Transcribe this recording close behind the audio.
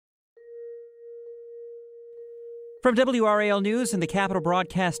From WRAL News and the Capital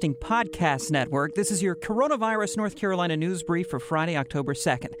Broadcasting Podcast Network, this is your Coronavirus North Carolina News Brief for Friday, October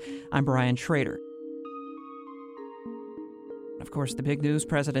 2nd. I'm Brian Schrader. Of course, the big news,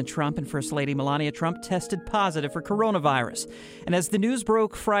 President Trump and First Lady Melania Trump tested positive for coronavirus. And as the news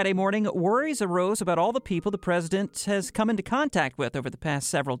broke Friday morning, worries arose about all the people the president has come into contact with over the past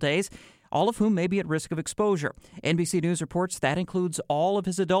several days, all of whom may be at risk of exposure. NBC News reports that includes all of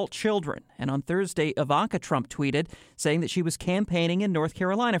his adult children. And on Thursday, Ivanka Trump tweeted, saying that she was campaigning in North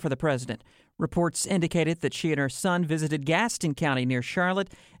Carolina for the president. Reports indicated that she and her son visited Gaston County near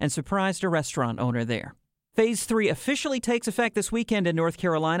Charlotte and surprised a restaurant owner there. Phase 3 officially takes effect this weekend in North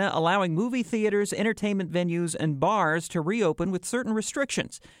Carolina, allowing movie theaters, entertainment venues, and bars to reopen with certain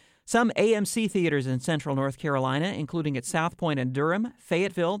restrictions. Some AMC theaters in central North Carolina, including at South Point in Durham,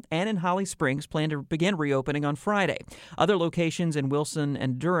 Fayetteville, and in Holly Springs, plan to begin reopening on Friday. Other locations in Wilson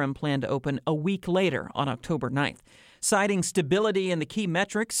and Durham plan to open a week later on October 9th. Citing stability in the key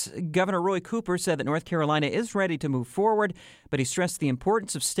metrics, Governor Roy Cooper said that North Carolina is ready to move forward, but he stressed the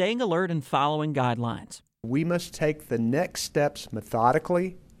importance of staying alert and following guidelines. We must take the next steps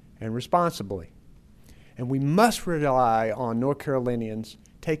methodically and responsibly. And we must rely on North Carolinians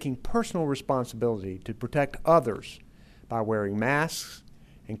taking personal responsibility to protect others by wearing masks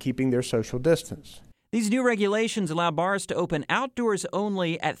and keeping their social distance. These new regulations allow bars to open outdoors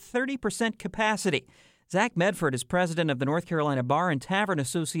only at 30% capacity. Zach Medford is president of the North Carolina Bar and Tavern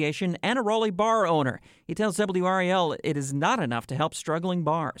Association and a Raleigh bar owner. He tells WRAL it is not enough to help struggling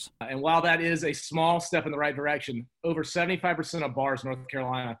bars. And while that is a small step in the right direction, over 75% of bars in North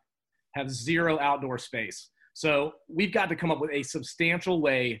Carolina have zero outdoor space. So we've got to come up with a substantial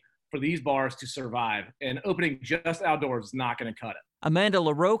way for these bars to survive, and opening just outdoors is not going to cut it. Amanda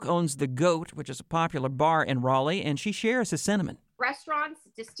LaRoque owns The Goat, which is a popular bar in Raleigh, and she shares his sentiment. Restaurants,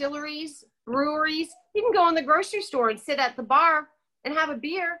 distilleries, breweries, you can go in the grocery store and sit at the bar and have a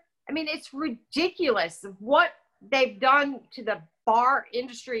beer. I mean, it's ridiculous what they've done to the bar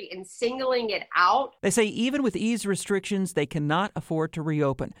industry in singling it out. They say even with ease restrictions, they cannot afford to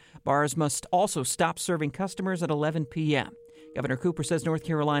reopen. Bars must also stop serving customers at 11 p.m. Governor Cooper says North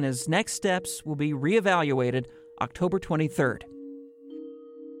Carolina's next steps will be reevaluated October 23rd.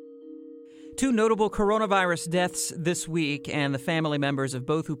 Two notable coronavirus deaths this week, and the family members of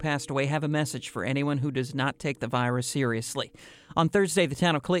both who passed away have a message for anyone who does not take the virus seriously. On Thursday, the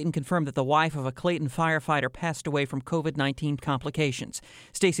town of Clayton confirmed that the wife of a Clayton firefighter passed away from COVID-19 complications.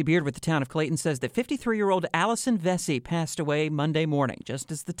 Stacy Beard with the town of Clayton says that 53-year-old Allison Vesey passed away Monday morning,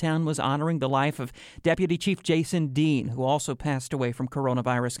 just as the town was honoring the life of Deputy Chief Jason Dean, who also passed away from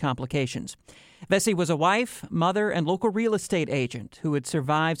coronavirus complications. Vesey was a wife, mother, and local real estate agent who had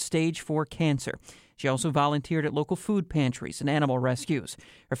survived stage 4 cancer. She also volunteered at local food pantries and animal rescues.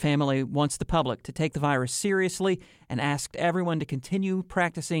 Her family wants the public to take the virus seriously and asked everyone to continue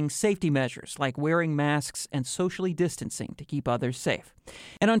practicing safety measures like wearing masks and socially distancing to keep others safe.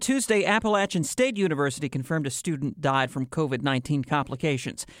 And on Tuesday, Appalachian State University confirmed a student died from COVID-19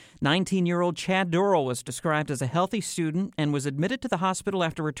 complications. 19-year-old Chad Dorrell was described as a healthy student and was admitted to the hospital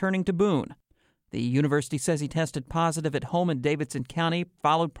after returning to Boone. The university says he tested positive at home in Davidson County,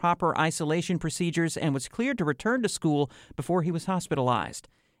 followed proper isolation procedures, and was cleared to return to school before he was hospitalized.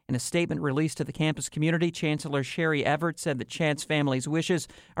 In a statement released to the campus community, Chancellor Sherry Everett said that Chad's family's wishes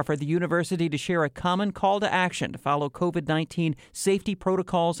are for the university to share a common call to action to follow COVID-19 safety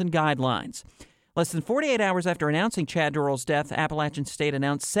protocols and guidelines. Less than 48 hours after announcing Chad Dorrell's death, Appalachian State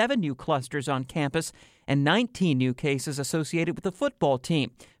announced 7 new clusters on campus and 19 new cases associated with the football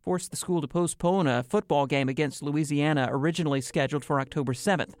team, forced the school to postpone a football game against Louisiana originally scheduled for October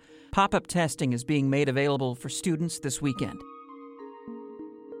 7th. Pop-up testing is being made available for students this weekend.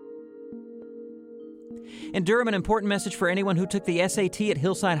 In Durham, an important message for anyone who took the SAT at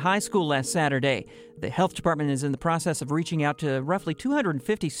Hillside High School last Saturday. The health department is in the process of reaching out to roughly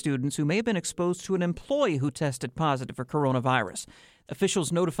 250 students who may have been exposed to an employee who tested positive for coronavirus.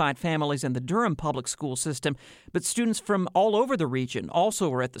 Officials notified families in the Durham public school system, but students from all over the region also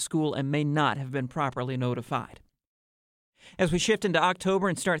were at the school and may not have been properly notified. As we shift into October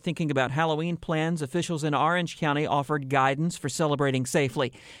and start thinking about Halloween plans, officials in Orange County offered guidance for celebrating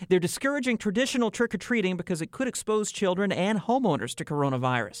safely. They're discouraging traditional trick-or-treating because it could expose children and homeowners to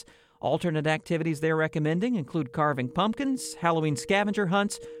coronavirus. Alternate activities they're recommending include carving pumpkins, Halloween scavenger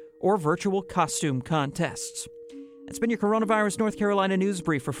hunts, or virtual costume contests. That's been your Coronavirus North Carolina News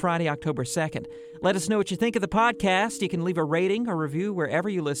Brief for Friday, October 2nd. Let us know what you think of the podcast. You can leave a rating or review wherever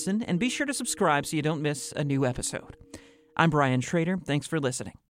you listen, and be sure to subscribe so you don't miss a new episode. I'm Brian Schrader. Thanks for listening.